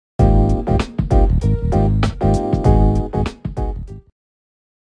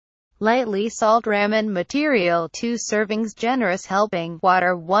Lightly salt ramen material 2 servings generous helping,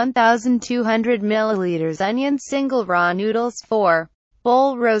 water 1200 milliliters onions single raw noodles 4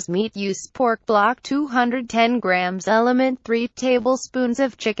 bowl roast meat use pork block 210 grams element 3 tablespoons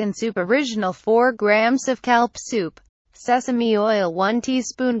of chicken soup original 4 grams of kelp soup, sesame oil 1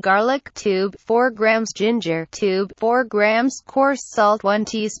 teaspoon garlic tube 4 grams ginger tube 4 grams coarse salt 1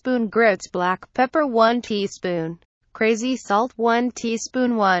 teaspoon grits black pepper 1 teaspoon crazy salt 1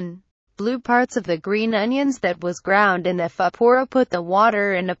 teaspoon 1 blue parts of the green onions that was ground in the Fupuro. Put the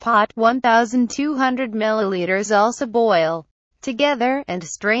water in a pot 1200 milliliters also boil together, and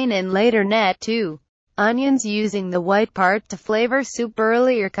strain in later. Net 2 onions using the white part to flavor soup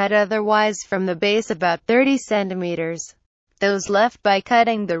earlier cut otherwise from the base about 30 centimeters. Those left by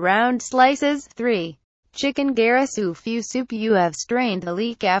cutting the round slices. 3 chicken Garasupu soup you have strained the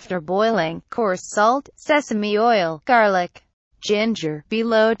leek after boiling, coarse salt, sesame oil, garlic, ginger,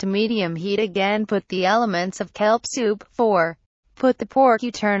 below to medium heat again put the elements of kelp soup. 4 put the pork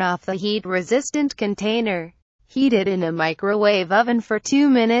you turn off the heat-resistant container. Heat it in a microwave oven for 2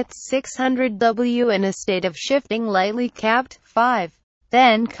 minutes 600 W in a state of shifting lightly capped. 5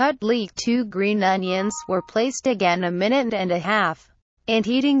 then cut leek 2 green onions were placed again a minute and a half. And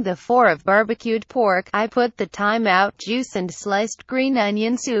heating the 4 of barbecued pork, I put the thyme out juice and sliced green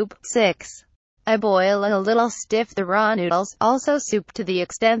onion soup. 6 I boil a little stiff the raw noodles, also soup to the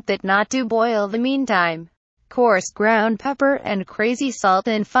extent that not to boil the meantime. Coarse ground pepper and crazy salt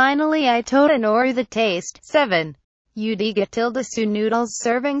and finally I told or the taste. 7 Udiga tilde su noodles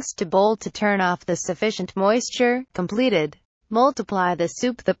servings to bowl to turn off the sufficient moisture. Completed. Multiply the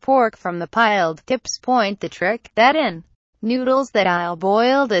soup the pork from the piled tips. Point the trick that in noodles that I'll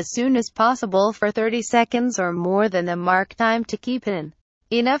boiled as soon as possible for 30 seconds or more than the mark time to keep in.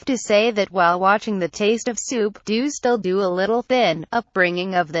 Enough to say that while watching the taste of soup, still do a little thin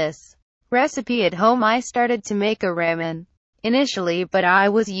upbringing of this recipe at home. I started to make a ramen initially, but I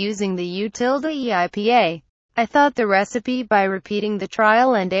was using the U-EIPA. I thought the recipe by repeating the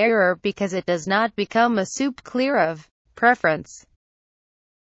trial and error because it does not become a soup clear of preference.